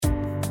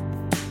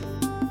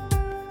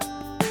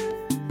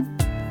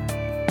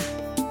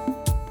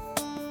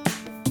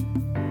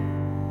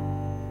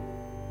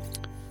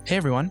Hey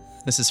everyone,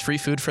 this is Free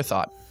Food for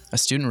Thought, a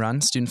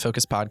student-run,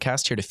 student-focused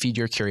podcast here to feed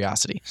your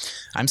curiosity.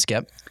 I'm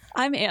Skip.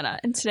 I'm Anna,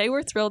 and today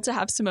we're thrilled to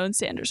have Simone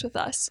Sanders with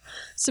us.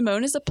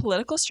 Simone is a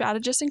political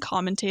strategist and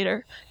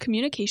commentator,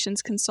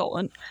 communications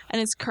consultant,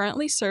 and is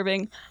currently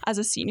serving as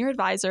a senior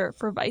advisor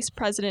for Vice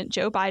President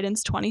Joe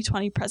Biden's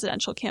 2020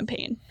 presidential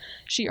campaign.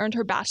 She earned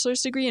her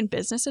bachelor's degree in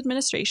business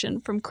administration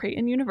from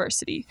Creighton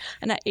University,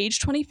 and at age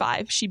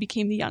 25, she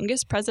became the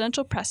youngest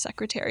presidential press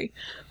secretary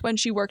when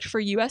she worked for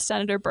U.S.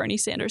 Senator Bernie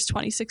Sanders'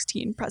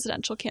 2016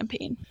 presidential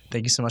campaign.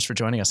 Thank you so much for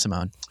joining us,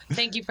 Simone.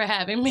 Thank you for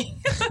having me.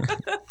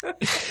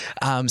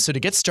 So to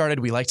get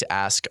started, we like to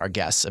ask our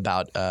guests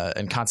about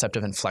a concept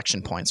of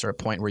inflection points, or a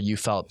point where you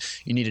felt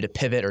you needed to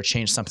pivot or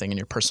change something in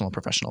your personal or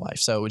professional life.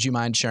 So would you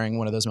mind sharing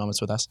one of those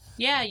moments with us?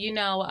 Yeah,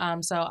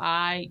 so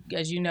I,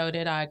 as you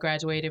noted, I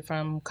graduated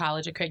from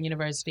college at Creighton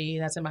University.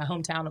 That's in my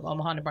hometown of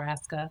Omaha,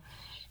 Nebraska.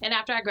 And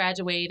after I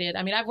graduated,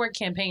 I've worked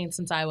campaigns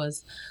since I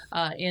was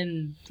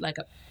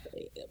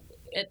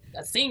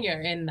a senior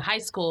in high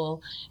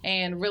school,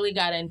 and really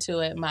got into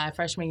it my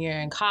freshman year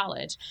in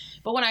college.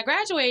 But when I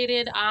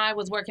graduated, I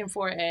was working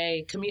for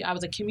I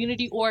was a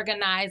community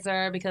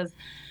organizer because,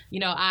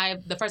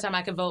 the first time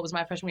I could vote was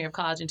my freshman year of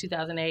college in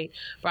 2008,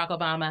 Barack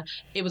Obama.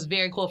 It was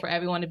very cool for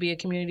everyone to be a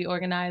community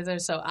organizer.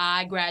 So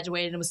I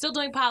graduated and was still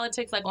doing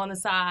politics on the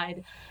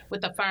side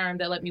with a firm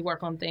that let me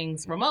work on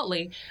things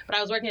remotely. But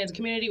I was working as a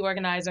community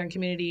organizer and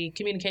community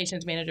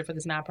communications manager for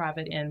this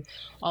nonprofit in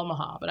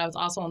Omaha. But I was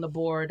also on the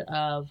board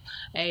of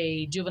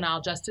a juvenile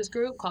justice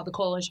group called the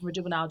Coalition for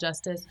Juvenile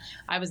Justice.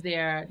 I was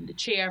their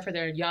chair for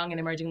their Young and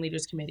Emerging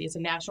Leaders Committee. It's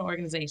a national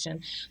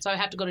organization. So I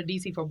have to go to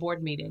D.C. for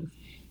board meetings.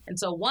 And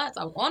so once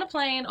I was on a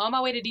plane on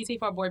my way to D.C.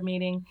 for a board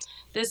meeting,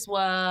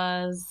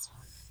 on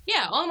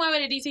my way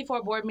to D.C. for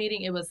a board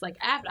meeting, it was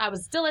after I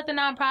was still at the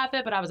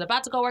nonprofit, but I was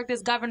about to go work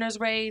this governor's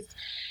race.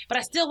 But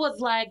I still was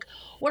like,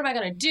 what am I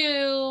going to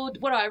do?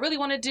 What do I really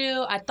want to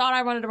do? I thought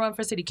I wanted to run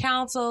for city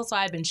council, so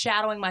I had been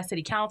shadowing my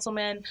city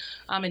councilman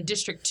in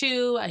District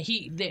 2.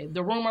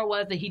 The rumor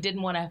was that he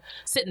didn't want to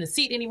sit in the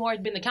seat anymore.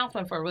 He'd been the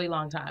councilman for a really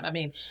long time.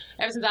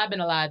 Ever since I've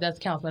been alive, that's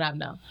the councilman I've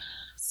known.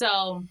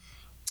 So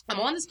I'm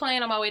on this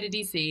plane on my way to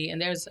D.C.,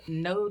 and there's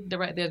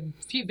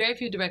very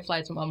few direct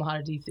flights from Omaha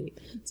to D.C.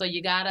 So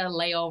you got to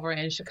lay over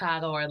in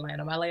Chicago or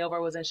Atlanta. My layover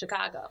was in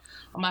Chicago.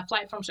 On my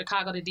flight from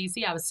Chicago to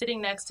D.C., I was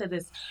sitting next to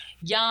this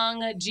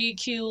young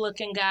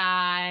GQ-looking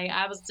guy.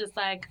 I was just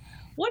like,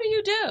 what do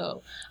you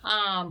do?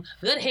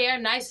 Good hair,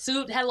 nice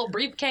suit, had a little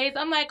briefcase.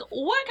 I'm like,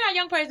 what kind of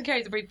young person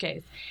carries a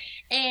briefcase?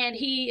 And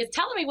he is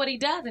telling me what he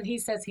does. And he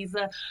says he's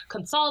a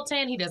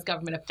consultant. He does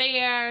government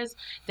affairs,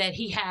 that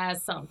he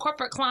has some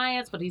corporate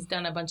clients, but he's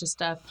done a bunch of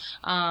stuff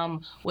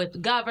with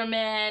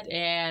government.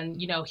 And,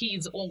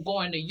 he's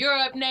going to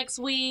Europe next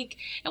week.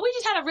 And we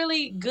just had a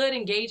really good,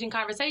 engaging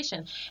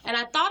conversation. And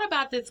I thought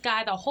about this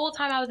guy the whole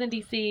time I was in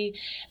D.C.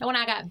 and when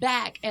I got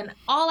back. And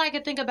all I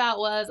could think about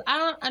was, I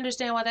don't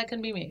understand why that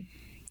couldn't be me.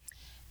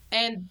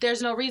 And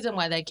there's no reason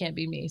why that can't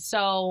be me.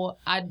 So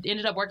I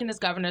ended up working this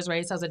governor's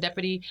race. I was a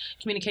deputy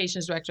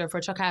communications director for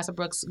Chuck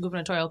Hasselbrook's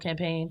gubernatorial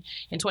campaign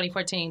in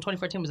 2014.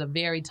 2014 was a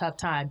very tough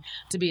time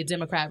to be a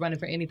Democrat running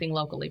for anything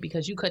locally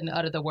because you couldn't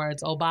utter the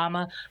words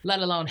Obama,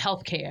 let alone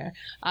health care,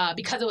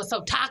 because it was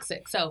so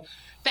toxic. So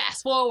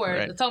fast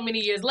forward so many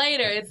years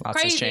later, it's Lots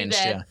crazy changed,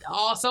 that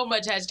so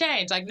much has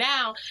changed.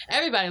 Now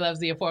everybody loves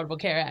the Affordable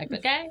Care Act,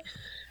 okay?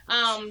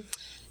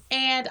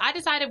 And I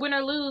decided, win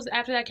or lose,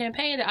 after that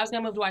campaign, that I was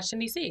going to move to Washington,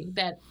 D.C.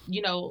 That,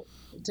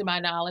 to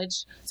my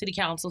knowledge, city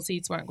council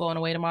seats weren't going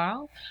away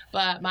tomorrow.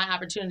 But my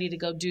opportunity to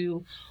go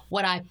do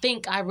what I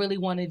think I really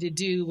wanted to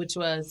do, which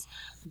was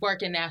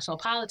work in national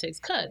politics,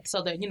 could.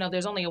 So that,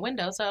 there's only a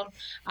window. So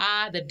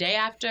the day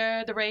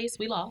after the race,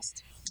 we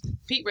lost.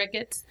 Pete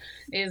Ricketts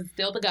is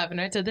still the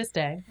governor to this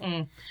day.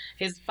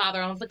 His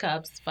father owns the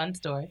Cubs. Fun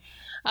story.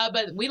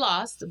 But we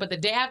lost. But the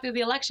day after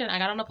the election, I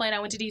got on a plane. I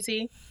went to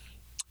D.C.,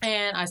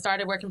 and I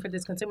started working for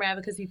this consumer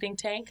advocacy think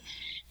tank.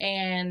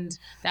 And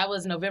that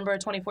was November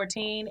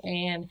 2014.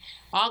 And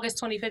August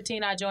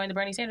 2015, I joined the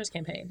Bernie Sanders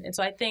campaign. And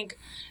so I think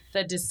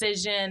the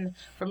decision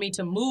for me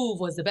to move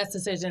was the best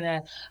decision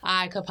that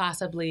I could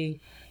possibly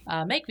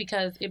make,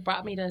 because it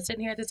brought me to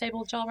sitting here at this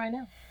table with y'all right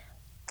now.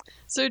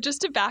 So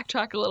just to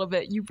backtrack a little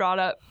bit, you brought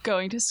up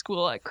going to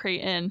school at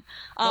Creighton.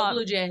 Go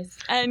Blue Jays.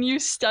 And you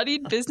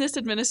studied business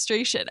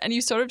administration, and you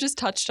sort of just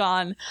touched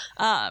on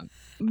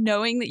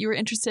knowing that you were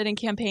interested in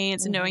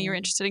campaigns and knowing you were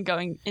interested in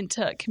going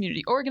into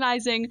community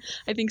organizing.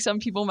 I think some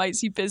people might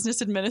see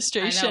business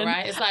administration. I know,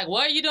 right? It's like,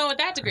 what are you doing with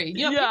that degree?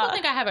 People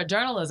think I have a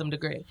journalism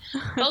degree.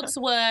 Folks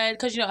would,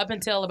 because, up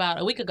until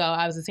about a week ago,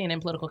 I was a CNN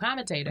political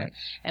commentator.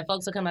 And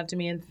folks would come up to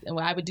me and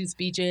I would do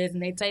speeches,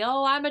 and they'd say,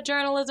 oh, I'm a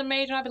journalism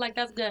major. I'd be like,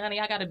 that's good, honey.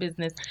 I got a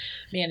business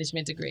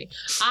management degree.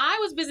 I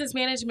was business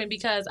management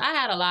because I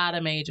had a lot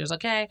of majors,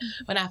 okay?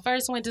 When I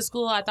first went to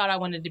school, I thought I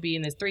wanted to be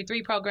in this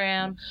 3-3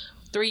 program.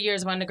 3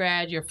 years of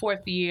undergrad, your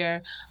fourth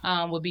year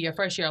would be your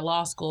first year of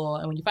law school.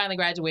 And when you finally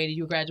graduated,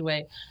 you would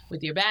graduate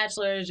with your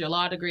bachelor's, your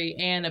law degree,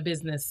 and a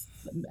business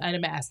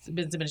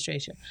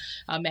administration,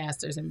 a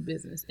master's in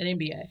business, an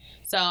MBA.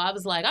 So I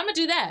was like, I'm going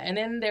to do that. And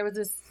then there was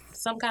this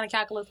some kind of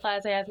calculus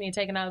class they asked me to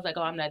take, and I was like,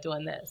 oh, I'm not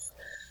doing this.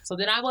 So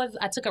then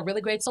I took a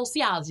really great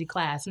sociology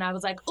class, and I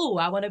was like, ooh,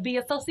 I want to be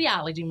a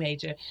sociology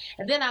major.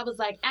 And then I was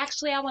like,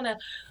 actually, I want to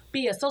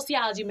be a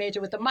sociology major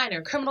with a minor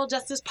in criminal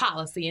justice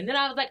policy. And then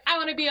I was like, I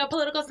want to be a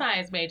political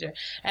science major.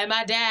 And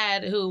my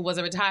dad, who was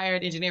a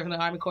retired engineer from the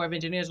Army Corps of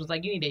Engineers, was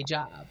like, you need a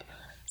job.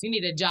 So you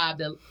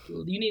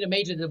need a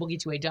major that will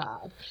get you a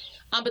job.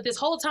 But this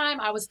whole time,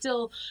 I was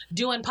still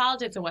doing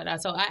politics and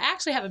whatnot. So I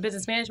actually have a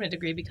business management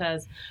degree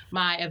because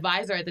my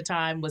advisor at the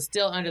time was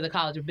still under the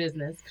College of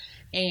Business.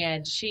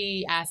 And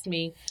she asked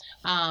me,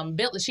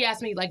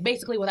 like,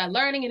 basically, was I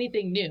learning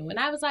anything new? And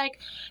I was like,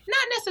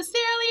 not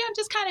necessarily. I'm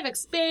just kind of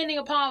expanding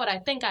upon what I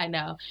think I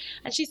know.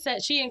 And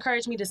she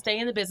encouraged me to stay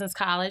in the business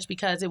college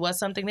because it was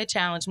something that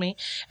challenged me,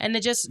 and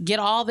to just get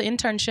all the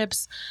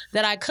internships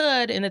that I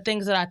could in the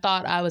things that I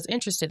thought I was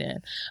interested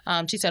in.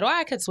 She said,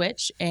 I could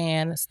switch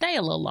and stay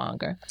a little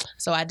longer.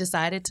 So I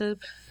decided to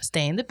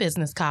stay in the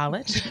business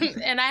college.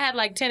 And I had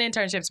like 10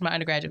 internships in my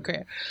undergraduate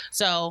career.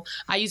 So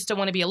I used to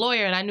want to be a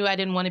lawyer, and I knew I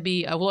didn't want to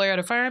be a lawyer at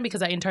a firm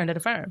because I interned at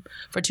a firm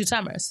for 2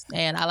 summers.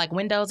 And I like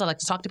windows. I like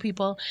to talk to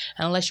people.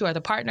 And unless you are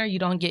the partner, you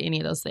don't get any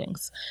of those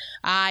things.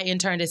 I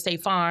interned at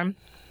State Farm.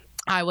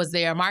 I was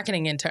their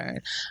marketing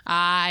intern.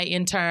 I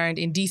interned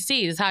in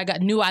D.C. This is how I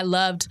knew I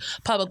loved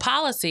public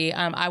policy.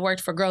 I worked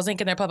for Girls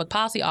Inc. in their public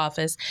policy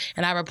office,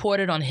 and I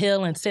reported on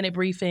Hill and Senate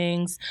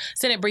briefings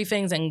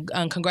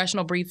and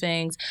congressional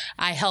briefings.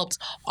 I helped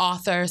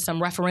author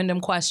some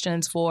referendum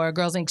questions for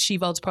Girls Inc. She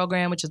Votes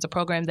program, which is a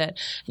program that,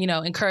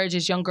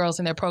 encourages young girls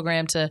in their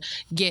program to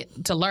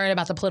get to learn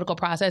about the political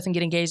process and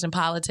get engaged in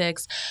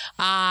politics.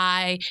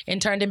 I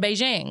interned in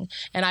Beijing,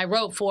 and I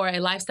wrote for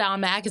a lifestyle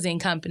magazine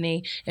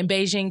company in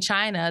Beijing,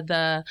 China,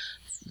 the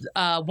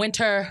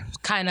winter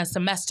kind of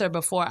semester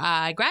before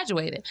I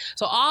graduated.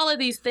 So all of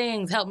these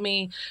things helped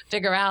me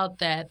figure out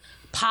that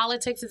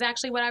politics is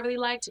actually what I really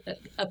liked,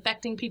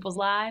 affecting people's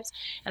lives.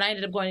 And I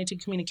ended up going into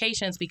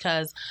communications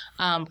because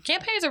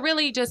campaigns are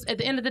really just, at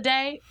the end of the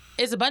day,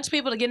 it's a bunch of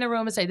people to get in a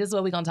room and say, this is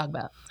what we're going to talk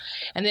about.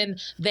 And then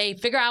they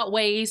figure out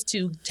ways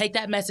to take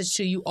that message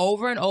to you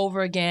over and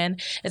over again.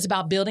 It's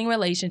about building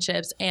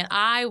relationships. And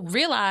I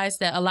realized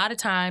that a lot of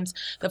times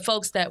the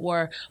folks that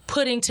were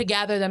putting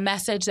together the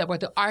message, that were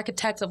the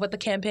architects of what the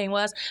campaign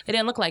was, they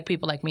didn't look like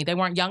people like me. They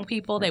weren't young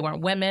people. They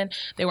weren't women.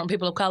 They weren't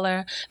people of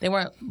color. They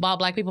weren't all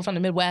Black people from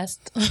the Midwest.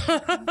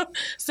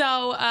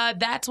 So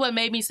that's what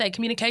made me say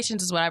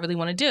communications is what I really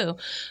want to do.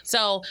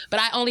 So, but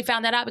I only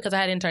found that out because I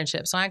had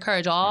internships. So I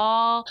encourage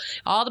all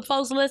the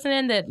folks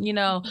listening that,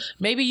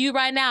 maybe you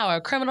right now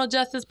are criminal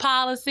justice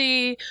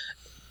policy,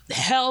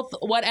 health,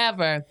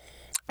 whatever,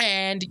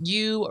 and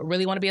you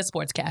really want to be a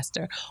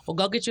sportscaster. Well,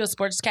 go get you a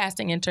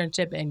sportscasting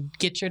internship and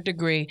get your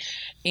degree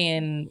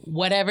in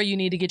whatever you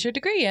need to get your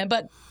degree in.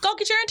 But go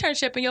get your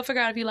internship and you'll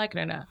figure out if you like it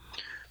or not.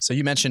 So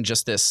you mentioned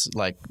just this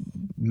like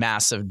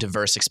massive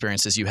diverse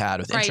experiences you had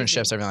with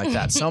internships, everything like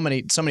that. So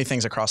many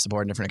things across the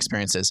board, different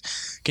experiences.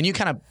 Can you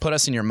kind of put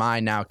us in your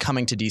mind now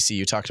coming to DC?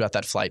 You talked about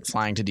that flight,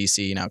 flying to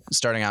DC,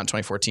 starting out in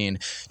 2014,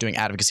 doing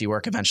advocacy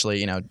work,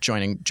 eventually,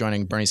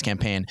 joining Bernie's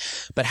campaign.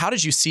 But how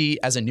did you see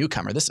as a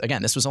newcomer, this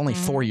was only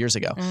 4 years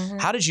ago. Mm-hmm.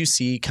 How did you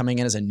see coming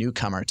in as a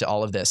newcomer to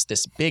all of this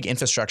big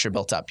infrastructure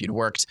built up? You'd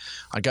worked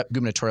on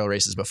gubernatorial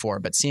races before,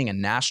 but seeing a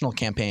national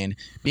campaign,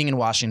 being in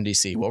Washington,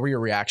 DC, what were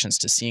your reactions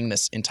to seeing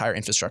this entire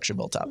infrastructure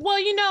built up? Well,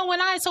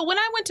 when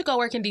I went to go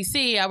work in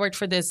DC, I worked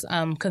for this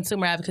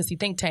consumer advocacy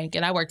think tank,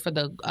 and I worked for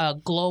the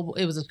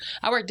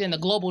I worked in the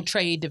global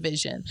trade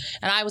division,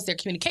 and I was their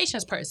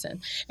communications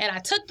person. And I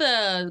took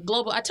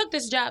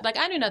this job, like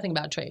I knew nothing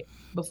about trade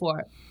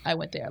before I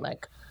went there,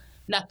 like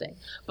nothing.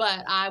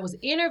 But I was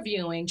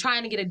interviewing,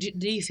 trying to get a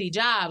DC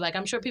job. Like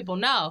I'm sure people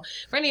know,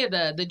 for any of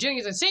the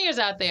juniors and seniors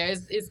out there,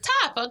 it's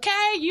tough,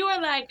 okay? You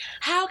are like,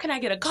 how can I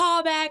get a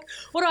call back?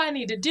 What do I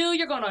need to do?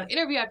 You're going on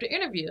interview after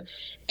interview.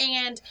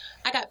 And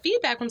I got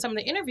feedback from some of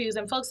the interviews,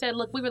 and folks said,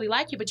 look, we really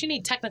like you, but you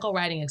need technical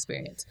writing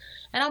experience.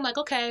 And I'm like,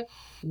 okay,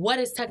 what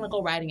is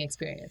technical writing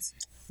experience?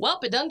 Well,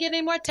 it doesn't get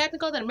any more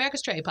technical than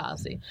America's trade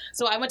policy.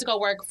 So I went to go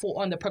work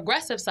on the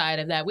progressive side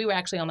of that. We were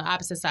actually on the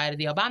opposite side of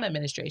the Obama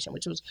administration,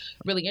 which was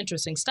really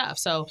interesting stuff.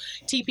 So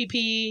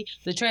TPP,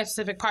 the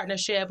Trans-Pacific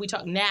Partnership, we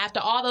talked NAFTA,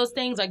 all those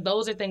things, like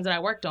those are things that I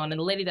worked on. And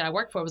the lady that I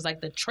worked for was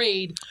like the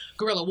trade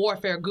guerrilla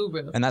warfare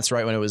guru. And that's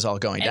right when it was all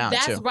going down, too.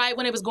 That's right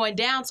when it was going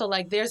down. So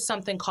like there's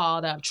something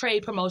called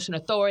Trade Promotion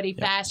Authority,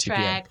 Fast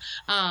Track.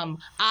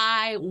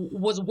 I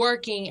was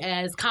working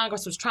as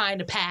Congress was trying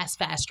to pass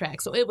Fast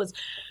Track. So it was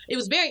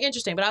very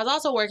interesting. But I was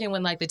also working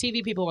when like the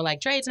TV people were like,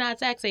 trade's not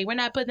sexy. We're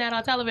not putting that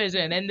on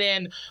television. And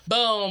then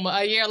boom,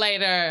 a year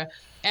later,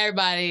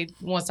 everybody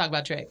wants to talk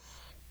about trade.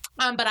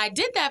 But I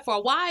did that for a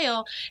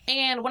while.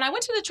 And when I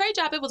went to the trade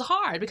job, it was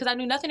hard because I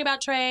knew nothing about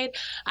trade.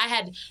 I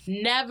had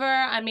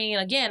never,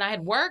 again, I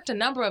had worked a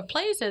number of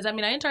places. I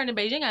interned in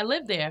Beijing. I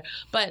lived there.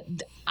 But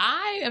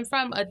I am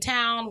from a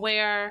town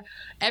where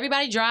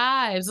everybody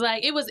drives.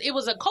 Like, it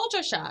was a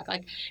culture shock.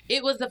 Like,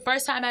 it was the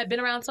first time I'd been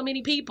around so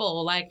many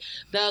people. Like,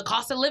 the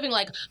cost of living,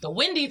 like, the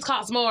Wendy's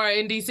costs more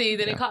in D.C.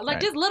 than it cost.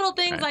 Like, just little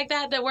things like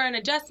that were an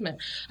adjustment.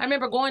 I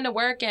remember going to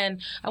work, and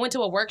I went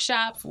to a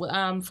workshop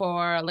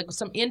for, like,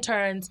 some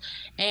interns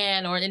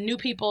or new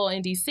people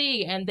in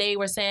DC, and they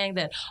were saying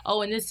that,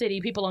 in this city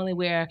people only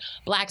wear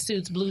black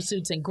suits, blue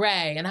suits, and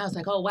gray. And I was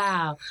like, oh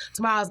wow,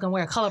 tomorrow I was gonna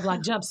wear a color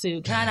block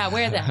jumpsuit. Can I not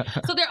wear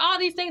that? So there are all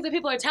these things that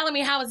people are telling me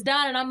how it's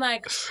done, and I'm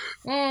like,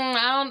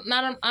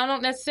 I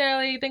don't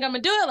necessarily think I'm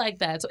gonna do it like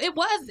that. So it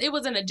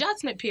was an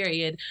adjustment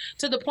period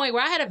to the point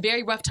where I had a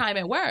very rough time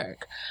at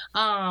work.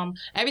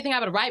 Everything I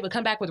would write would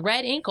come back with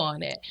red ink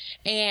on it,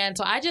 and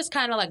so I just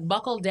kind of like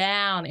buckled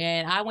down,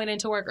 and I went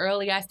into work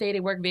early. I stayed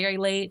at work very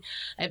late.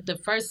 The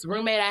first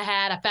roommate I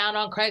had, I found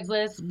on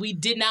Craigslist. We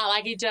did not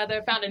like each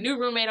other. Found a new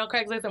roommate on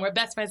Craigslist, and we're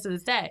best friends to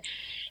this day.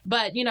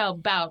 But,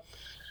 about,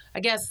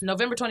 I guess,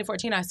 November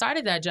 2014, I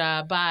started that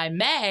job. By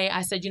May,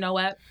 I said, you know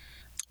what?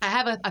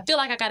 I feel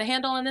like I got a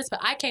handle on this, but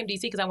I came to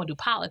DC because I want to do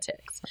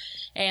politics.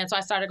 And so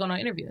I started going on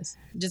interviews,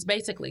 just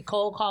basically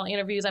cold call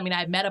interviews. I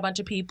met a bunch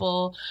of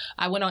people.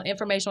 I went on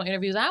informational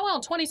interviews. I went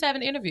on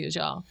 27 interviews,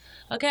 y'all.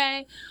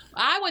 Okay?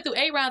 I went through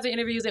 8 rounds of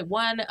interviews at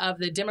one of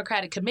the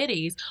Democratic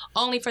committees,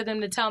 only for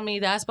them to tell me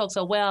that I spoke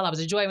so well, I was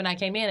a joy when I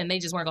came in, and they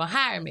just weren't going to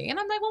hire me. And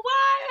I'm like, well,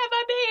 why have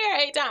I been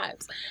here 8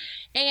 times?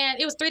 And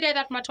it was 3 days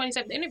after my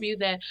 27th interview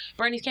that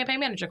Bernie's campaign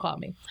manager called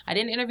me. I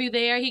didn't interview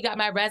there. He got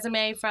my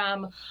resume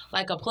from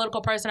like a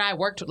political person I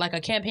worked, like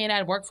a campaign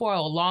I'd worked for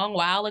a long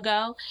while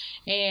ago.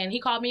 And he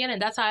called me in, and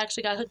that's how I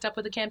actually got hooked up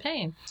with the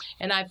campaign.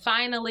 And I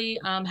finally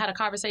had a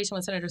conversation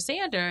with Senator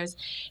Sanders.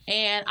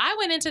 And I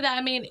went into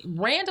that,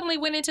 randomly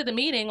went into the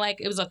meeting.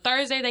 Like, it was a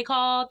Thursday, they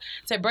called,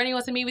 said, Bernie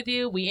wants to meet with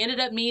you. We ended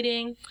up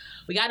meeting.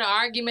 We got in an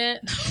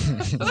argument.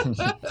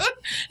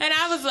 And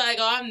I was like,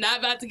 I'm not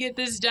about to get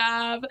this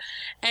job.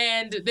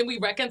 And then we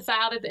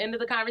reconciled at the end of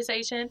the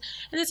conversation. And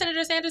then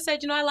Senator Sanders said,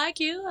 I like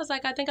you. I was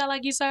like, I think I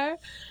like you, sir.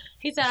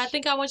 He said, I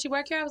think I want you to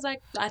work here. I was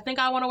like, I think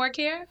I want to work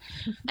here.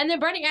 And then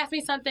Bernie asked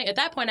me something. At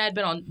that point,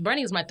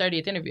 Bernie was my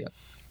 30th interview.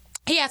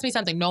 He asked me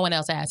something no one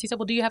else asked. He said,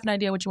 well, do you have an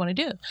idea what you want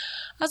to do?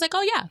 I was like,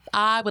 oh, yeah.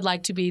 I would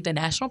like to be the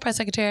national press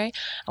secretary.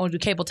 I want to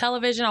do cable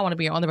television. I want to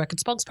be your on-the-record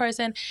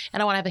spokesperson.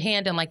 And I want to have a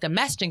hand in, like, the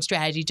messaging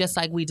strategy, just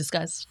like we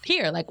discussed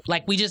here,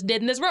 like we just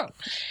did in this room.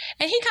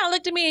 And he kind of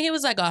looked at me, and he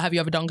was like, oh, have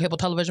you ever done cable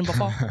television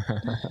before?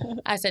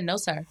 I said, no,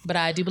 sir. But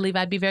I do believe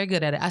I'd be very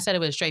good at it. I said it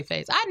with a straight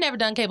face. I'd never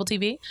done cable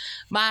TV.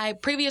 My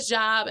previous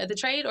job at the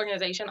trade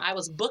organization, I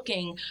was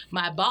booking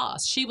my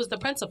boss. She was the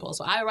principal.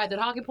 So I would write the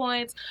talking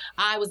points.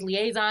 I was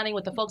liaisoning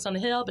with the folks on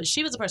the Hill, but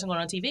she was the person going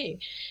on TV.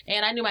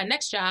 And I knew my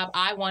next job,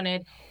 I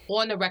wanted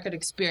on-the-record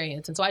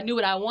experience. And so I knew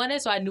what I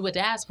wanted, so I knew what to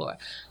ask for.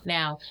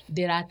 Now,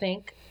 did I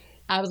think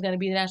I was going to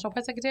be the national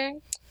press secretary?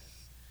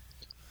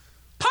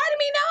 Part of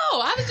me,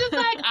 no. I was just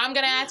like, I'm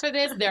going to ask for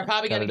this. They're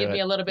probably going to give me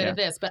a little bit of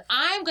this. But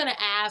I'm going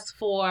to ask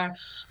for,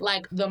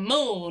 like, the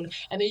moon,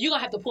 and then you're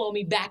going to have to pull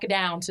me back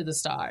down to the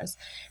stars.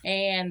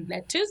 And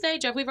that Tuesday,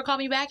 Jeff Weaver called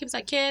me back. He was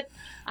like, kid,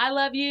 I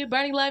love you.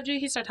 Bernie loved you.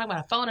 He started talking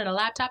about a phone and a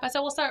laptop. I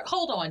said, well, sir,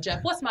 hold on, Jeff.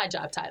 What's my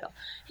job title?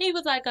 He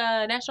was like,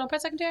 national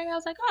press secretary. I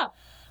was like, oh.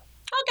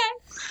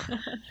 Okay.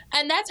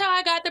 And that's how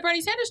I got the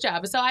Bernie Sanders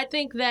job. So I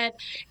think that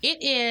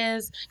it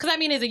is, because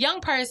as a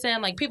young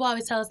person, like, people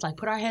always tell us, like,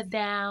 put our heads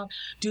down,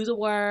 do the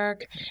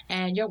work,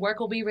 and your work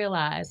will be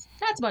realized.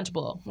 That's a bunch of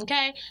bull,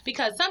 okay?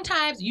 Because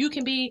sometimes you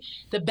can be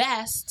the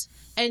best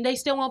and they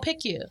still won't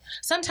pick you.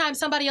 Sometimes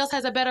somebody else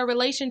has a better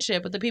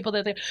relationship with the people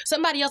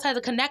somebody else has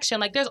a connection.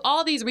 Like, there's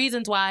all these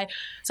reasons why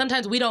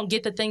sometimes we don't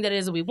get the thing that it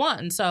is that we want.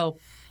 And so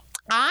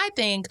I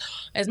think,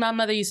 as my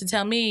mother used to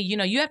tell me,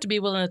 you have to be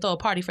willing to throw a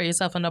party for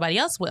yourself when nobody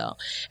else will,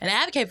 and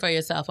advocate for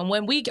yourself. And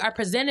when we are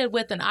presented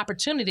with an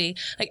opportunity,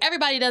 like,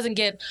 everybody doesn't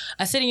get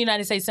a sitting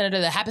United States senator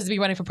that happens to be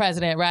running for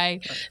president,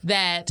 right?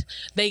 That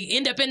they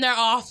end up in their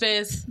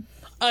office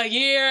a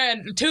year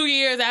and 2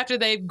 years after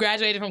they've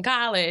graduated from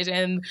college,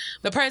 and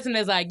the person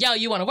is like, yo,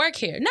 you want to work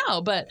here? No,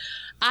 but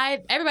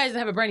everybody doesn't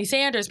have a Bernie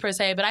Sanders per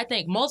se, but I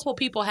think multiple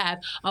people have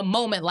a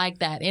moment like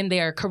that in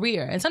their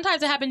career. And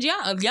sometimes it happens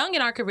young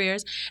in our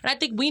careers, and I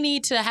think we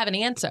need to have an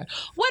answer.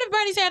 What if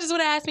Bernie Sanders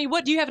would have asked me,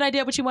 what do you have an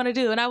idea what you want to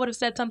do? And I would have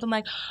said something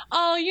like,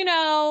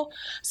 oh,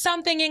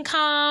 something in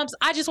comms.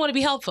 I just want to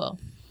be helpful.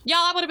 Y'all,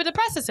 I would have been the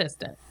press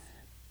assistant.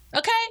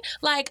 Okay?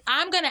 Like,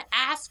 I'm going to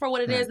ask for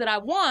what it is that I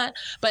want,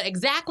 but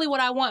exactly what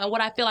I want and what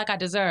I feel like I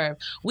deserve.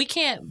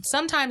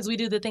 Sometimes we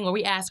do the thing where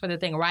we ask for the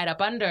thing right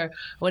up under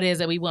what it is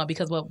that we want,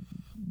 because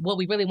what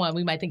we really want,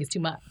 we might think is too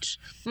much.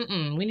 We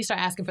need to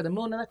start asking for the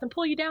moon and let them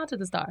pull you down to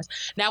the stars.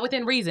 Now,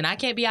 within reason, I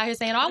can't be out here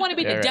saying, "Oh, I want to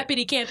be the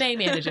deputy campaign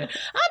manager."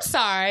 I'm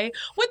sorry.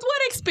 With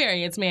what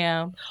experience,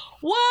 ma'am?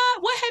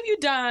 What have you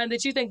done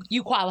that you think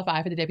you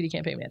qualify for the deputy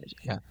campaign manager?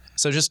 Yeah.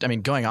 So just, I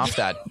mean, going off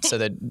that, so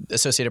the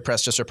Associated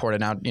Press just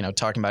reported out,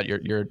 talking about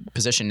your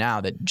position now,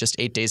 that just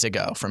 8 days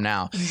ago from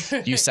now,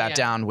 you sat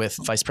down with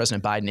Vice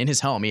President Biden in his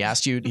home. He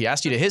asked you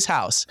to his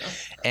house,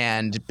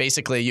 and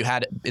basically you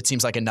had, it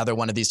seems like, another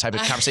one of these type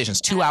of conversations,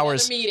 2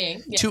 hours,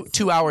 meeting. Yes.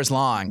 2 hours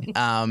long.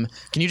 Can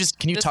you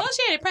the talk?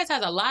 Associated Press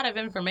has a lot of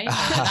information.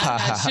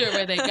 I'm not sure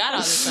where they got all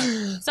this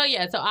stuff. So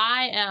yeah, so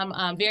I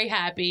am very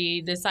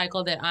happy this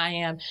cycle that I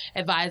am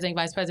advising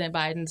Vice President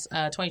Biden's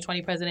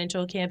 2020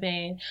 presidential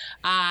campaign.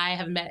 I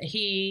have met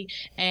he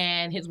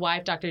and his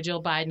wife, Dr.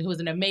 Jill Biden, who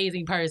is an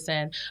amazing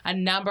person, a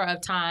number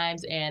of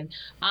times. And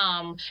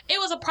it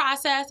was a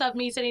process of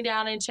me sitting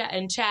down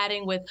and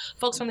chatting with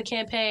folks from the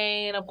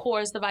campaign, of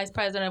course, the vice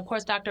president, of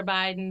course, Dr.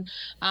 Biden,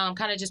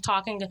 kind of just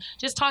talking,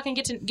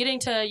 getting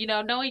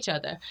to know each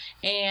other.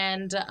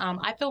 And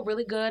I feel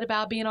really good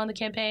about being on the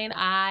campaign.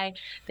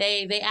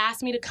 They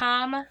asked me to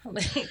come.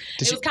 It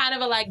was kind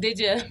of a like, did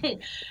you?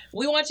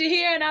 We want you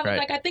here, and I was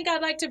like, I think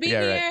I'd like to be here.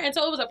 Right. And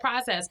so it was a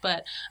process,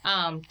 but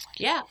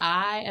yeah,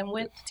 I am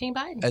with Team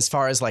Biden. As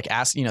far as like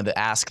the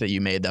ask that you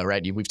made though,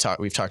 right? We've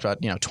talked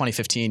about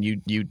 2015,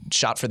 you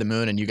shot for the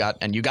moon and you got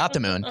the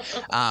moon.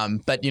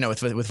 But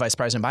with Vice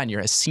President Biden,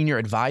 you're a senior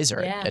advisor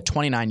at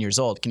 29 years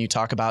old. Can you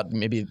talk about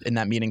maybe in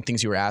that meeting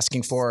things you were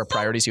asking for or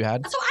priorities you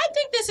had? So I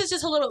think this is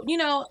just a little,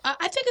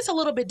 I think it's a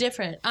little bit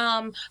different.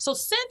 So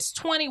since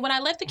when I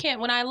left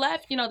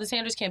the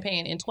Sanders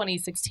campaign in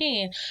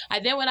 2016,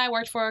 when I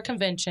worked for a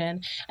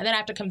convention, and then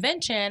after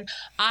convention,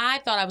 I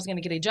thought I was going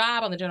to get a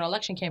job on the general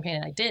election campaign,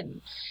 and I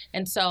didn't.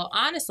 And so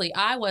honestly,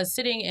 I was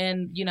sitting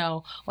in,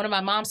 one of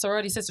my mom's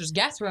sorority sisters'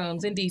 guest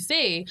rooms in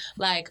DC,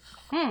 like,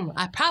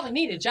 I probably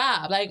need a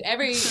job. Like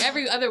every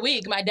other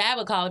week, my dad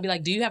would call and be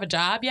like, "Do you have a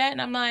job yet?"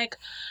 And I'm like,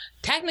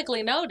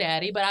 technically no,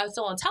 Daddy, but I was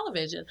still on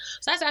television.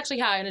 So that's actually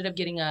how I ended up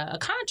getting a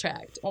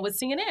contract with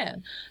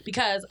CNN,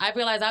 because I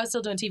realized I was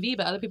still doing TV,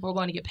 but other people were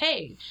going to get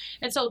paid.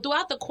 And so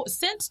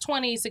since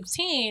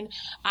 2016,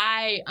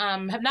 I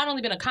have not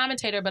only been a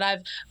commentator,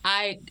 but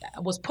I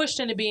was pushed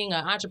into being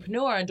an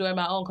entrepreneur and doing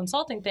my own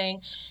consulting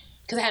thing,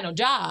 because I had no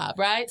job,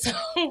 right? So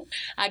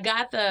I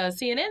got the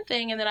CNN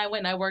thing, and then I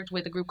went and I worked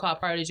with a group called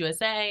Priorities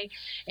USA,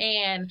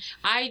 and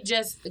I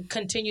just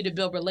continued to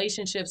build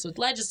relationships with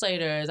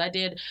legislators.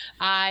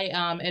 I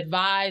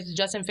advised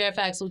Justin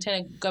Fairfax,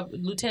 Lieutenant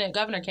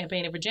Governor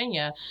campaign in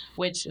Virginia,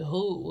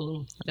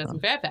 Justin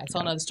Fairfax,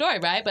 whole another story,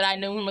 right? But I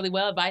knew him really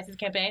well, advised his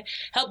campaign,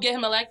 helped get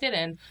him elected,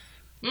 and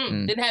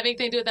didn't have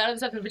anything to do with that other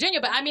stuff in Virginia.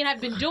 But I mean,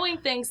 I've been doing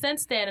things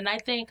since then. And I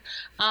think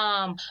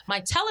my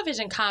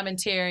television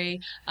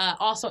commentary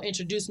also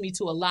introduced me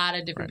to a lot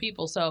of different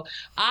people. So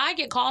I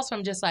get calls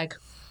from just like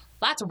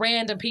lots of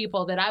random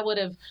people that I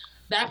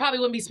probably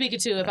wouldn't be speaking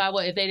to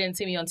if they didn't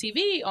see me on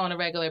TV on a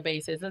regular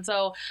basis. And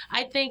so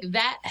I think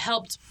that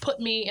helped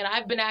put me, and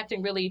I've been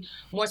acting really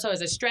more so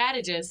as a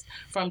strategist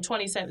since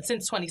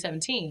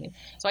 2017.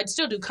 So I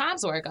still do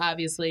comms work,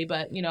 obviously,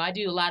 but I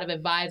do a lot of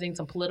advising,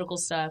 some political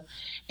stuff.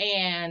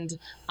 And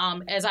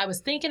as I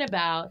was thinking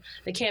about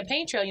the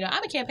campaign trail,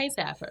 I'm a campaign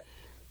staffer.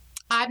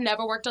 I've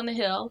never worked on the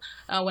Hill.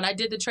 When I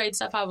did the trade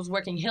stuff, I was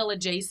working Hill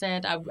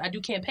adjacent. I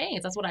do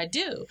campaigns. That's what I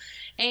do.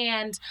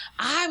 And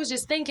I was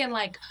just thinking,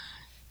 like,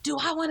 do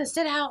I want to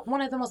sit out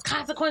one of the most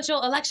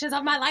consequential elections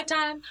of my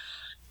lifetime?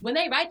 When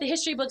they write the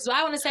history books, do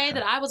I want to say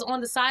that I was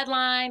on the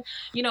sideline,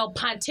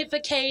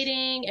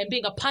 pontificating and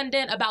being a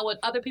pundit about what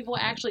other people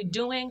are actually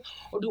doing?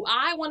 Or do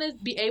I want to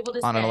be able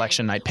to say... On an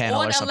election night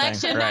panel or something. On an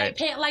election night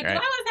panel. Like, do I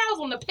want to say I was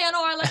on the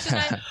panel or election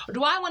night? Or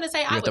do I want to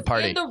say I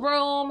was in the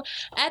room,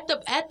 at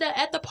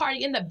the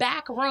party, in the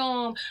back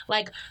room,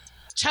 like...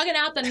 chugging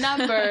out the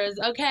numbers,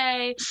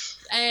 okay,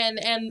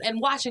 and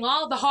watching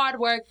all the hard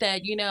work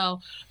that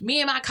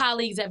me and my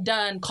colleagues have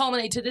done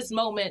culminate to this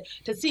moment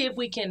to see if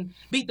we can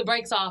beat the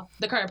brakes off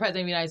the current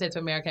president of the United States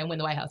of America and win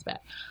the White House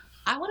back.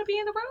 I want to be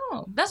in the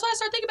room. That's what I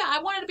started thinking about.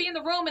 I wanted to be in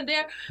the room, and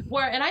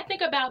and I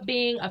think about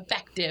being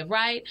effective,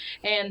 right?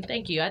 And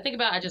thank you.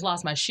 I just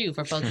lost my shoe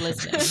for folks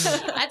listening.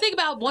 I think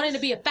about wanting to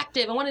be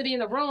effective and wanting to be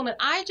in the room, and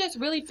I just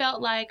really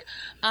felt like,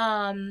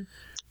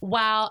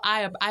 while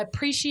I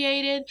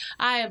appreciated,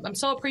 I'm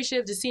so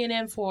appreciative to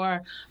CNN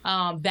for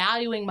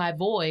valuing my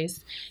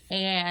voice,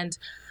 and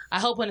I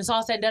hope when it's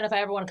all said and done, if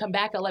I ever want to come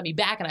back, they'll let me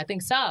back, and I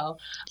think so.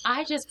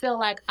 I just feel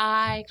like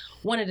I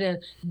wanted to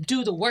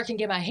do the work and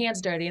get my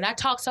hands dirty, and I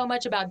talk so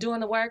much about doing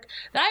the work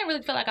that I didn't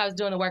really feel like I was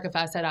doing the work if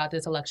I set out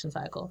this election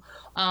cycle.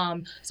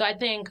 So I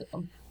think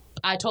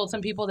I told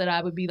some people that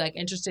I would be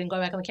interested in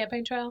going back on the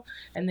campaign trail,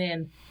 and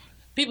then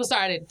people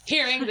started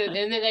hearing and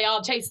then they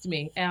all chased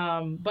me.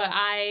 But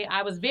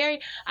I was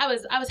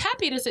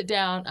happy to sit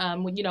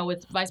down,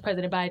 with Vice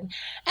President Biden, and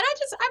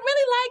I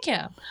really like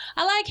him.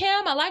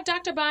 I like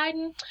Dr.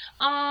 Biden,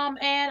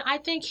 and I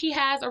think he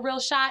has a real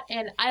shot.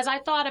 And as I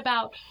thought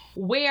about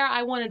where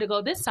I wanted to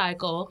go this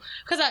cycle,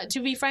 because to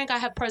be frank, I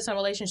have personal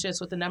relationships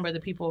with a number of the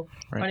people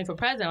running for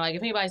president. Like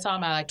if anybody saw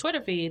my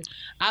Twitter feed,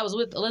 I was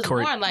with Elizabeth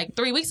Warren like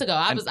 3 weeks ago.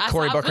 I was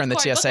Cory Booker in the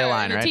TSA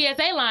line, right? The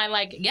TSA line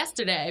like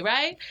yesterday,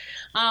 right?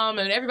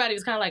 And everybody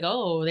was kind of like,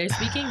 "Oh, they're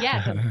speaking."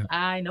 Yeah, 'cause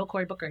I know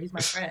Cory Booker. He's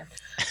my friend.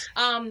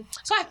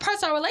 So I have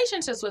personal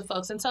relationships with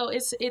folks, and so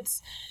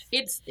it's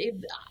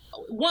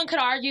one could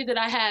argue that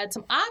I had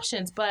some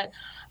options, but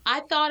I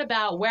thought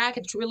about where I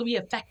could really be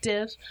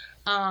effective,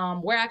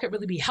 where I could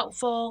really be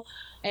helpful,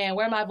 and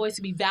where my voice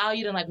would be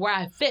valued, and like where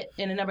I fit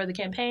in a number of the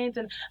campaigns.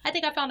 And I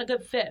think I found a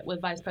good fit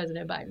with Vice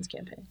President Biden's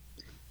campaign.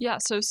 Yeah,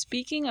 so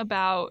speaking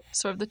about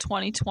sort of the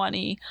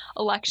 2020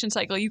 election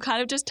cycle, you kind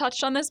of just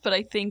touched on this, but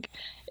I think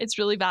it's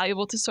really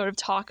valuable to sort of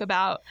talk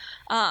about,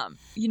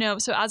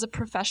 so as a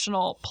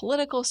professional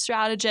political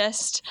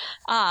strategist,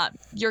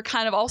 you're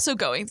kind of also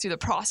going through the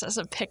process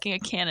of picking a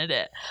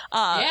candidate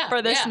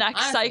for this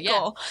next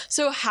cycle. Yeah.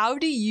 So how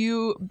do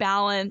you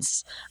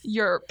balance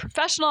your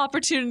professional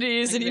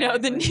opportunities and,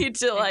 the need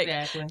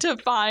to to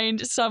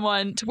find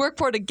someone to work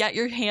for, to get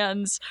your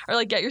hands or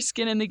like get your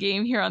skin in the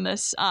game here on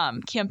this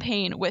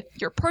campaign, with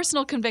your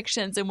personal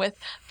convictions and with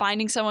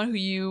finding someone who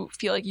you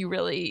feel like you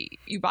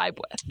vibe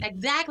with?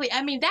 Exactly.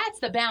 I mean,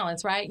 that's the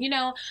balance, right?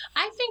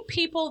 I think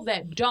people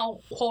that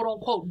don't, quote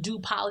unquote, do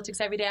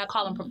politics every day, I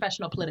call them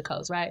professional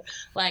politicos, right?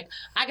 Like,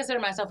 I consider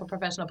myself a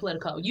professional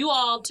politico. You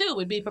all, too,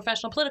 would be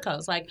professional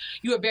politicos. Like,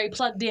 you are very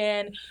plugged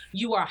in.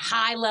 You are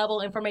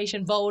high-level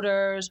information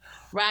voters,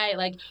 right?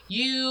 Like,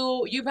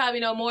 you probably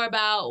know more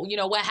about,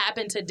 what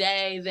happened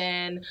today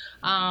than,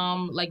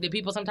 the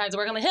people sometimes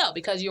work on the Hill,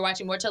 because you're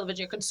watching more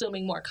television, you're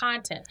consuming more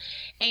content.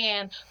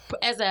 And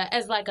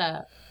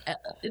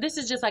this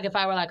is just like if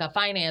I were like a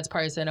finance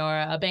person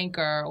or a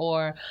banker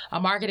or a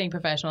marketing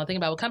professional, thinking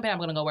about what company I'm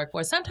going to go work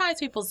for. Sometimes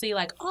people see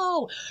like,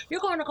 oh, you're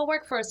going to go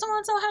work for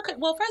so-and-so.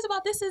 Well, first of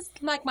all, this is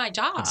like my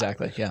job.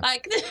 Exactly, yeah.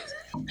 Like, this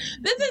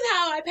is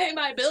how I pay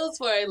my bills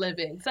for a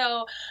living.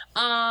 So,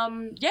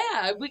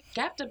 we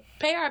have to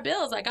pay our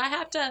bills. Like,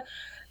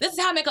 this is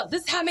how I make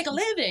a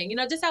living.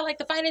 Just how like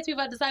the finance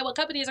people decide what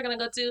companies are going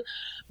to go to.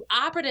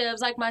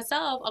 Operatives like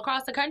myself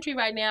across the country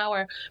right now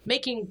are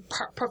making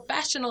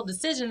professional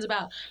decisions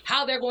about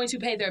how they're going to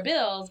pay their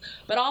bills,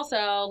 but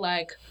also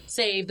like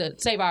save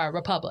our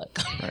republic.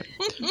 Right.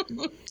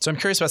 So I'm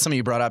curious about something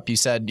you brought up. You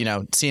said,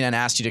 CNN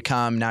asked you to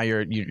come. Now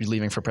you're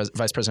leaving for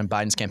Vice President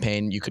Biden's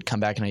campaign. You could come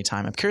back at any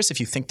time. I'm curious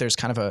if you think there's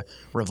kind of a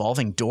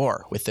revolving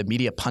door with the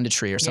media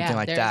punditry or something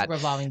like that. A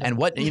revolving door. And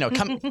what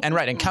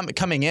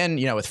coming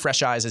in, with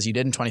fresh eyes as you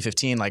did in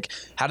 2015. Like,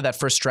 how did that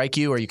first strike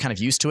you? Are you kind of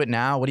used to it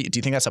now? Do you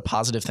think that's a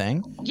positive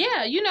thing?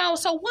 Yeah,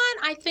 so one,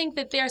 I think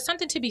that there's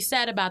something to be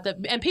said about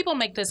and people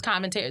make this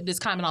comment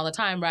all the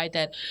time, right?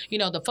 That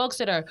the folks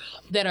that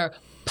are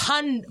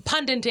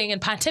punditing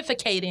and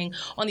pontificating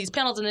on these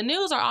panels in the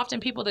news are often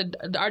people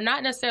that are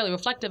not necessarily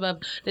reflective of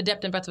the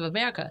depth and breadth of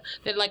America.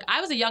 That, like, I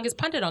was the youngest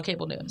pundit on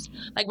cable news.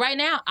 Like, right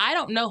now, I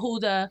don't know who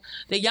the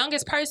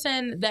youngest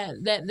person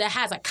that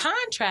has a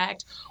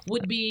contract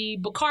would be.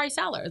 Bakari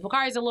Sellers.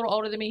 Bakari's a little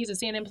older than me. He's a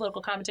CNN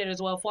political commentator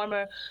as well,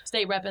 former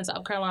state rep in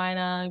South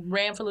Carolina,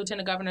 ran for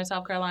lieutenant governor in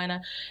South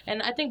Carolina.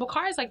 And I think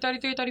Bakari's like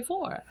 33 or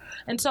 34.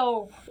 And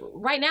so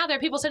right now, there are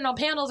people sitting on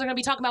panels that are going to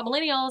be talking about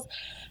millennials,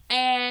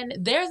 and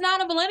there's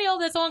not a millennial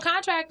that's on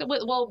contract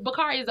with,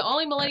 Bakari is the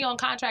only millennial on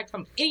contract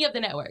from any of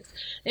the networks.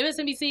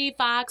 MSNBC,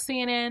 Fox,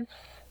 CNN.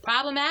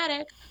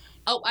 Problematic.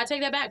 Oh, I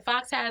take that back.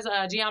 Fox has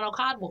Gianno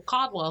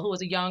Caldwell, who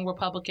was a young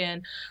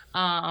Republican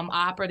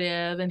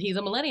operative, and he's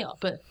a millennial.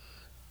 But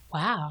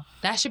wow,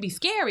 that should be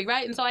scary,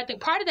 right? And so I think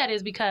part of that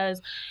is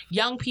because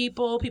young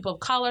people of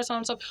color, so on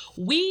and so forth,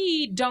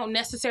 we don't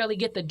necessarily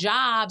get the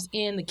jobs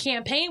in the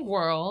campaign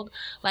world.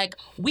 Like,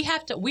 we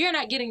are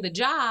not getting the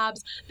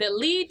jobs that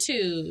lead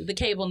to the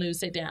cable news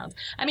sit downs.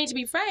 I mean, to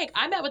be frank,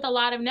 I met with a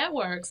lot of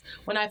networks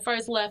when I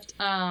first left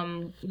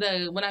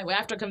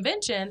after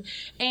convention,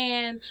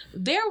 and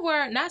there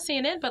were, not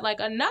CNN, but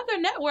like another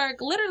network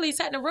literally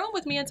sat in a room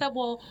with me and said,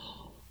 well,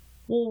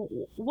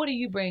 what do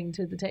you bring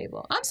to the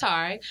table? I'm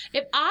sorry.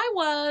 If I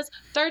was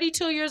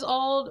 32 years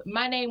old,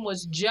 my name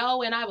was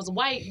Joe, and I was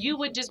white, you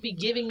would just be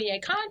giving me a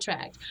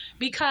contract,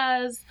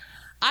 because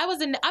I was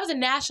a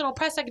national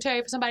press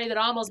secretary for somebody that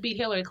almost beat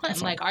Hillary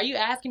Clinton. Like, are you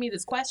asking me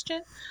this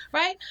question?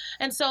 Right?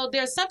 And so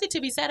there's something to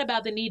be said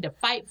about the need to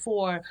fight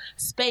for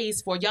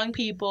space for young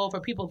people, for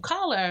people of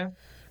color.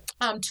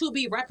 to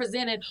be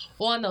represented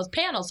on those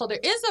panels. So there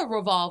is a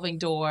revolving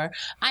door.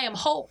 I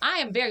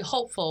am very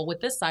hopeful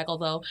with this cycle,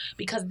 though,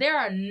 because there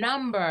are a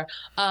number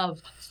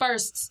of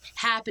firsts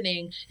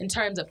happening in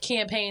terms of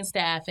campaign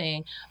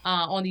staffing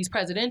on these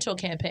presidential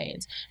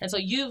campaigns. And so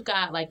you've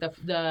got like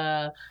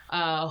the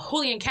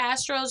Julian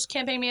Castro's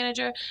campaign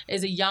manager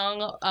is a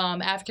young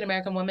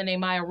African-American woman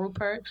named Maya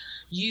Rupert.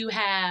 You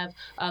have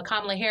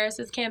Kamala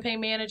Harris's campaign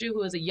manager,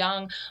 who is a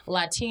young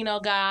Latino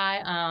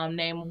guy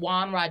named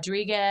Juan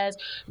Rodriguez.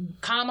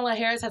 Kamala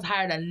Harris has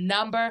hired a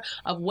number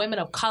of women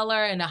of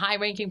color in the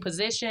high-ranking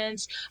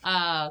positions.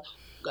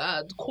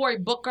 Cory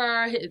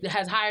Booker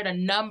has hired a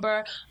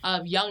number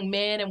of young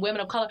men and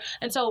women of color.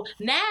 And so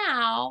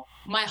now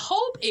my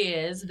hope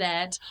is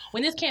that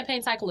when this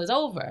campaign cycle is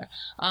over,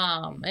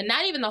 and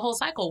not even the whole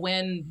cycle,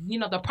 when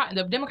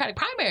the Democratic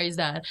primary is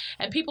done,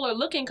 and people are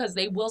looking, because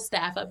they will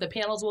staff up, the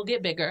panels will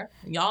get bigger.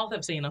 Y'all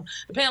have seen them.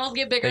 The panels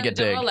get bigger in the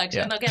general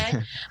election. Yeah.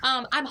 Okay,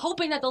 I'm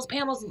hoping that those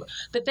panels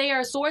that they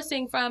are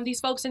sourcing from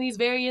these folks in these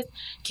various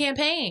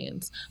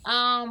campaigns,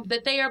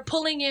 that they are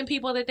pulling in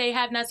people that they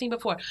have not seen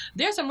before.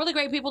 There's some really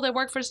great people that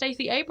work for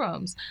Stacey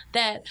Abrams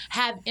that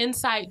have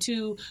insight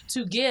to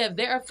give.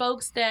 There are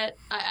folks that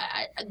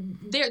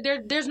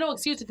there's no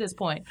excuse at this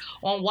point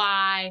on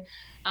why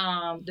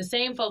the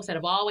same folks that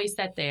have always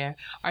sat there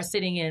are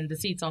sitting in the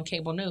seats on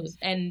cable news.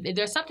 And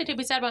there's something to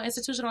be said about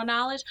institutional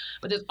knowledge,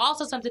 but there's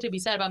also something to be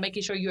said about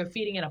making sure you're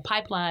feeding in a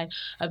pipeline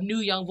of new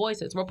young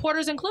voices,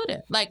 reporters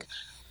included. Like,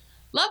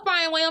 love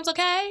Brian Williams,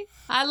 okay?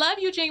 I love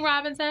Eugene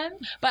Robinson.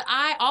 But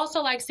I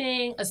also like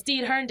seeing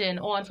Steed Herndon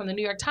from the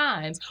New York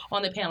Times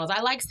on the panels.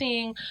 I like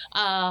seeing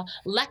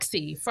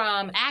Lexi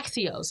from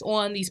Axios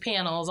on these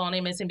panels on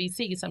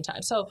MSNBC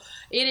sometimes. So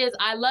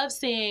I love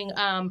seeing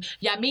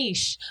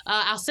Yamiche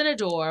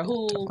Alcindor,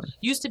 who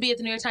used to be at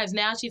the New York Times.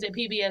 Now she's at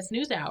PBS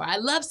NewsHour. I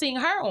love seeing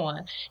her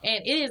on.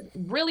 And it is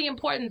really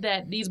important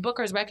that these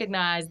bookers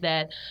recognize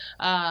that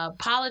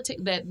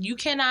that you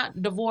cannot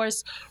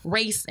divorce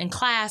race and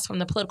class from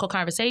the political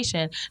conversation.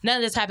 None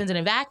of this happens in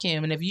a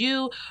vacuum. And if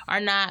you are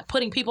not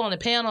putting people on the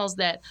panels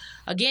that,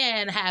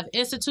 again, have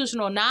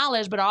institutional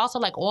knowledge, but are also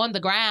like on the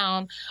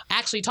ground,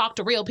 actually talk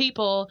to real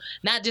people,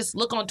 not just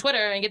look on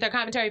Twitter and get their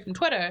commentary from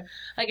Twitter.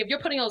 Like, if you're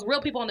putting those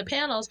real people on the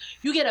panels,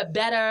 you get a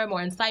better, more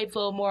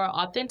insightful, more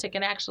authentic,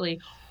 and actually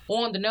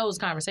on the nose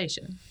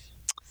conversation.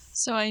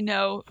 So I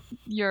know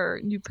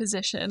your new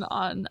position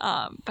on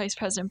Vice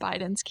President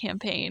Biden's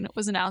campaign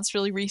was announced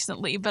really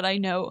recently, but I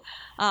know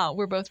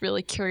we're both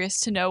really curious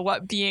to know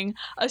what being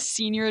a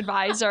senior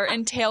advisor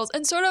entails,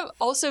 and sort of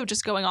also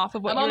just going off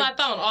of what I'm on my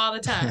phone all the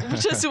time.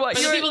 Just what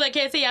For the people that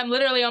can't see, I'm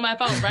literally on my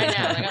phone right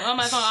now. Like, I'm on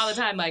my phone all the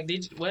time. Like,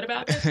 what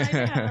about this right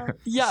now?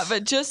 Yeah,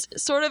 but just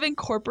sort of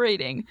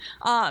incorporating,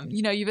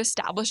 you've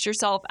established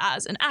yourself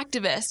as an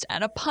activist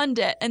and a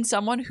pundit and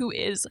someone who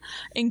is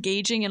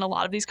engaging in a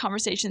lot of these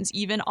conversations,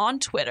 even on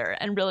Twitter,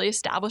 and really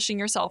establishing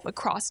yourself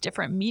across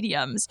different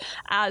mediums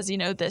as,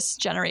 this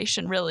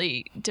generation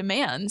really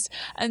demands.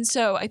 And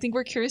so I think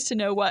we're curious to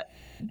know what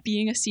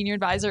being a senior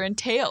advisor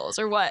entails,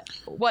 or what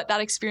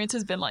that experience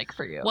has been like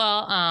for you.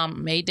 Well,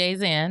 8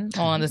 days in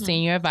on the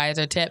senior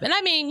advisor tip. And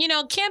I mean,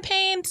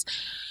 campaigns,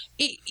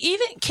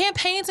 even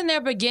campaigns in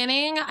their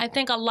beginning, I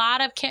think a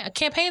lot of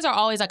campaigns are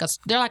always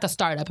they're like a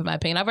startup, in my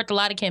opinion. I've worked a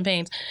lot of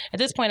campaigns. At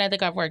this point, I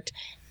think I've worked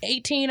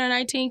 18 or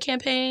 19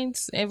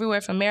 campaigns,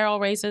 everywhere from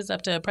mayoral races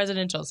up to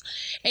presidentials.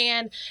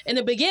 And in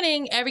the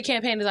beginning, every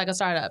campaign is like a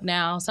startup.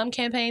 Now, some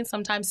campaigns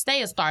sometimes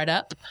stay a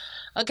startup,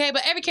 okay?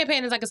 But every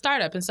campaign is like a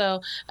startup. And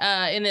so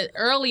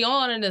early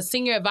on in the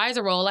senior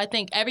advisor role, I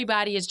think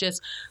everybody is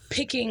just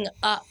picking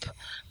up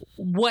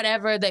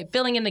whatever,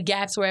 filling in the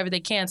gaps wherever they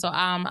can. So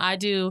I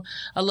do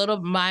a little,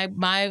 my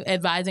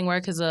advising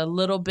work is a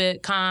little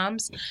bit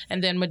comms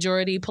and then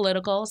majority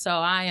political. So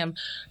I am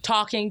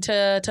talking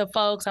to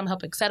folks. I'm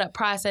helping set up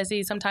processes.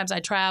 Sometimes I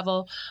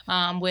travel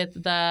with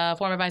the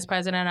former vice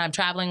president. I'm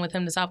traveling with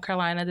him to South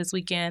Carolina this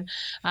weekend,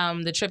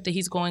 the trip that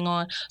he's going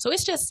on. So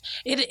it's just,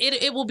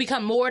 it will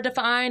become more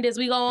defined as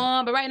we go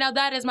on. But right now,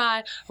 that is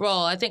my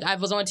role. I think I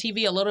was on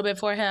TV a little bit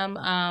for him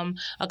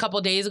a couple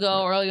of days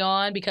ago early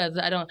on, because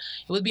it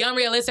would be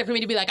unrealistic for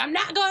me to be like, I'm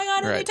not going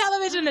on any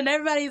television, and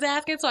everybody's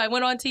asking. So I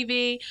went on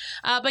TV.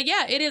 But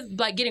yeah, it is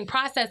like getting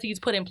processes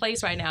put in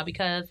place right now,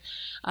 because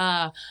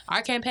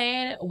our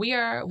campaign,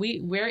 we're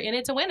in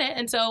it to win it.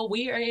 And so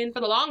we are in for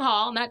the long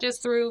haul, not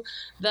just through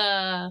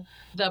the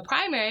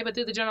primary, but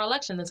through the general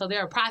election. And so there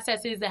are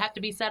processes that have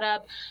to be set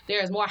up.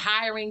 There is more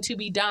hiring to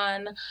be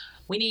done.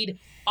 We need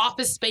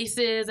office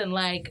spaces and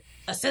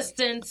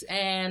assistants,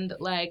 and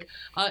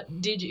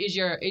is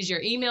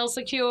your email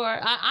secure?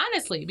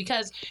 Honestly,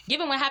 because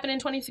given what happened in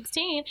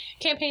 2016,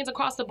 campaigns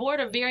across the board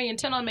are very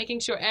intent on making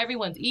sure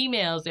everyone's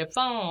emails, their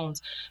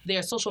phones,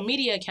 their social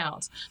media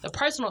accounts, the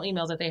personal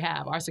emails that they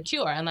have are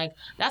secure, and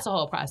that's a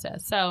whole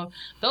process. So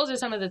those are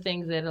some of the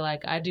things that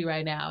I do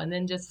right now, and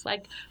then just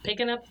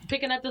picking up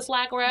the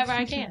slack wherever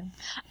I can.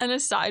 And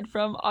aside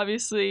from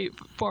obviously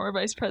former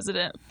Vice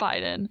President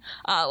Biden,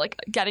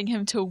 getting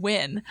him to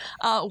win,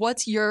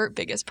 what's your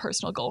biggest personal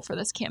personal goal for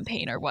this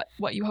campaign, or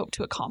what you hope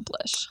to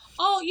accomplish?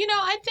 Oh,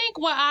 I think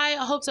what I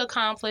hope to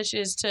accomplish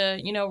is to,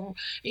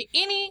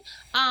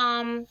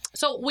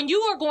 so when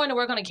you are going to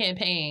work on a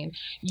campaign,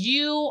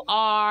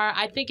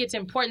 I think it's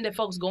important that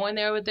folks go in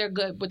there with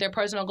their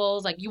personal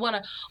goals. Like, you want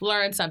to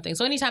learn something.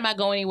 So anytime I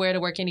go anywhere to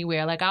work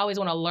anywhere, like, I always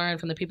want to learn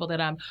from the people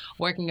that I'm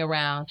working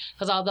around.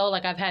 Because although,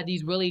 like, I've had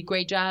these really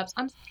great jobs,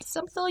 I'm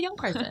still a young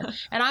person.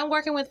 And I'm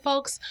working with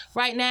folks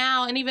right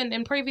now, and even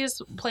in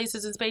previous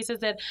places and spaces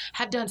that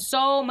have done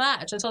so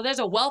much. And so there's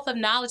a wealth of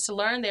knowledge to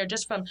learn there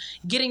just from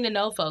getting to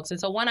know folks. And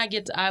so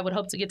I would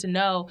hope to get to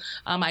know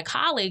my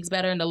colleagues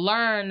better and to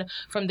learn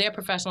from their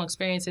professional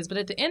experiences. But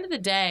at the end of the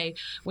day,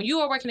 when you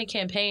are working a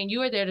campaign,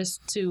 you are there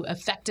to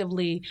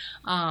effectively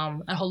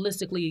and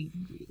holistically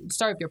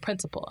serve your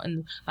principal.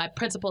 And my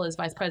principal is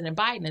Vice President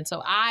Biden. And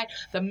so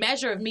the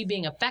measure of me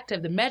being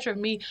effective, the measure of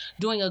me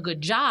doing a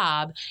good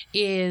job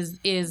is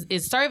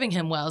serving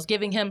him well, is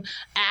giving him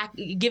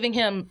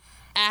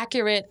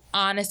accurate,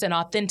 honest, and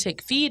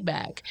authentic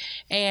feedback.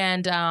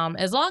 And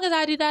as long as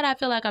I do that, I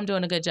feel like I'm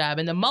doing a good job.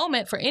 And the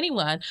moment for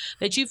anyone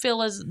that you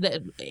feel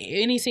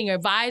any senior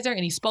advisor,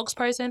 any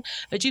spokesperson,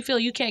 that you feel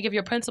you can't give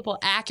your principal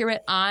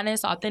accurate,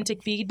 honest,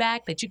 authentic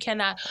feedback, that you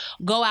cannot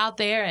go out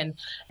there and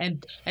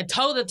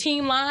toe the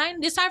team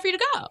line, it's time for you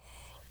to go.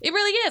 It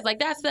really is.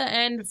 Like,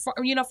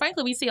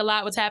 frankly, we see a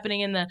lot what's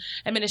happening in the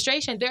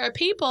administration. There are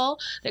people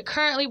that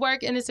currently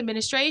work in this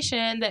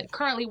administration that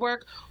currently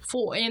work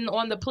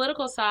on the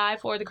political side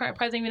for the current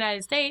president of the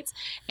United States,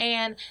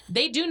 and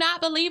they do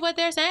not believe what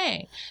they're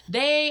saying.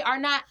 They are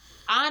not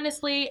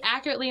honestly,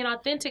 accurately, and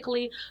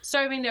authentically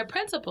serving their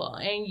principle.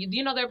 And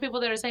there are people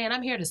that are saying,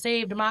 I'm here to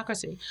save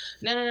democracy.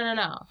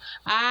 No.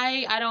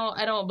 I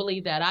don't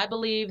believe that. I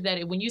believe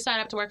that when you sign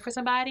up to work for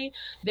somebody,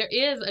 there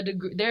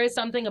is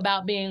something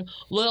about being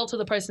loyal to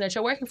the person that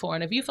you're working for.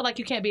 And if you feel like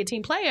you can't be a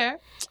team player,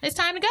 it's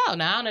time to go.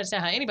 Now, I don't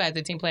understand how anybody's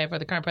a team player for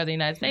the current president of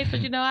the United States, but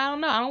I don't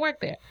know. I don't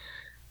work there.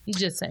 I'm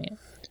just saying.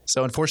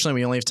 So unfortunately,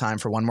 we only have time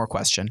for one more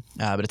question,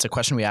 but it's a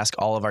question we ask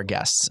all of our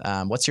guests.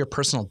 What's your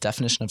personal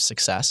definition of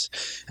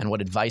success, and what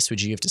advice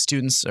would you give to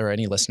students or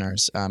any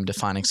listeners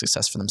defining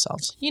success for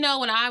themselves?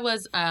 When I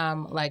was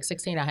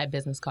 16, I had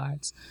business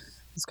cards.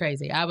 It's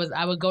crazy. I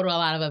would go to a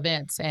lot of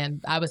events,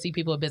 and I would see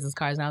people with business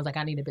cards, and I was like,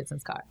 I need a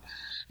business card.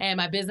 And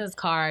my business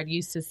card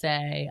used to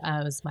say,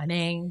 it was my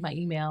name, my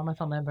email, my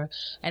phone number,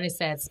 and it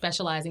said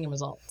specializing in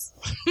results.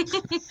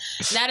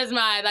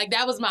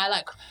 That was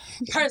my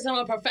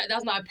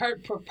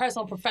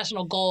personal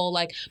professional goal.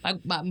 Like,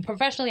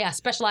 professionally, I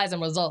specialize in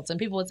results. And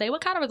people would say,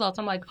 what kind of results?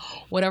 I'm like,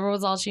 whatever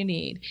results you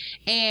need.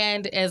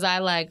 And as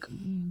I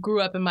grew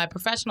up in my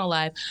professional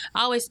life,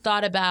 I always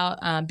thought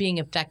about being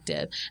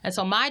effective. And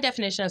so my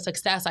definition of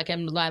success, like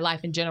in my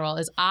life in general,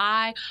 is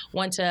I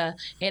want to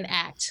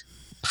enact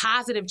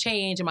positive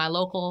change in my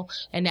local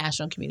and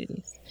national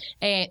communities.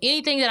 And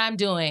anything that I'm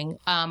doing,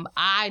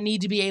 I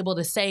need to be able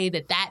to say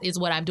that is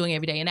what I'm doing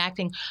every day,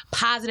 enacting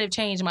positive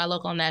change in my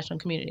local and national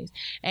communities.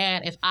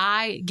 And if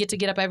I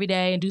get up every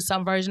day and do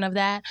some version of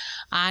that,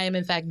 I am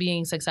in fact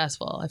being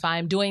successful. If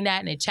I'm doing that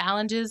and it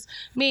challenges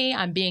me,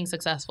 I'm being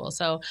successful.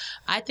 So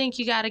I think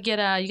you got to get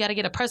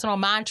a personal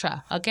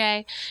mantra,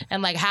 okay?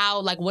 And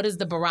what is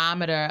the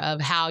barometer of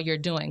how you're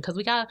doing? Because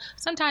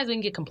sometimes we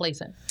can get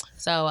complacent.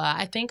 So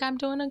I think I'm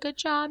doing a good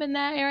job in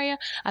that area.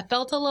 I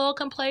felt a little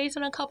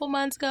complacent a couple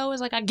months ago. It was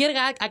like, I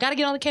got to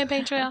get on the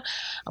campaign trail.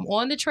 I'm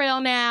on the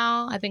trail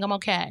now. I think I'm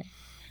okay.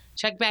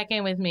 Check back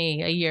in with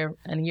me a year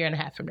and a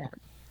half from now.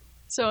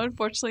 So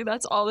unfortunately,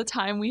 that's all the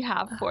time we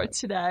have for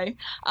today.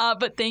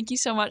 But thank you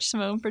so much,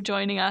 Simone, for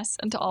joining us.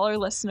 And to all our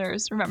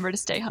listeners, remember to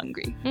stay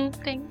hungry.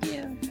 Thank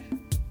you.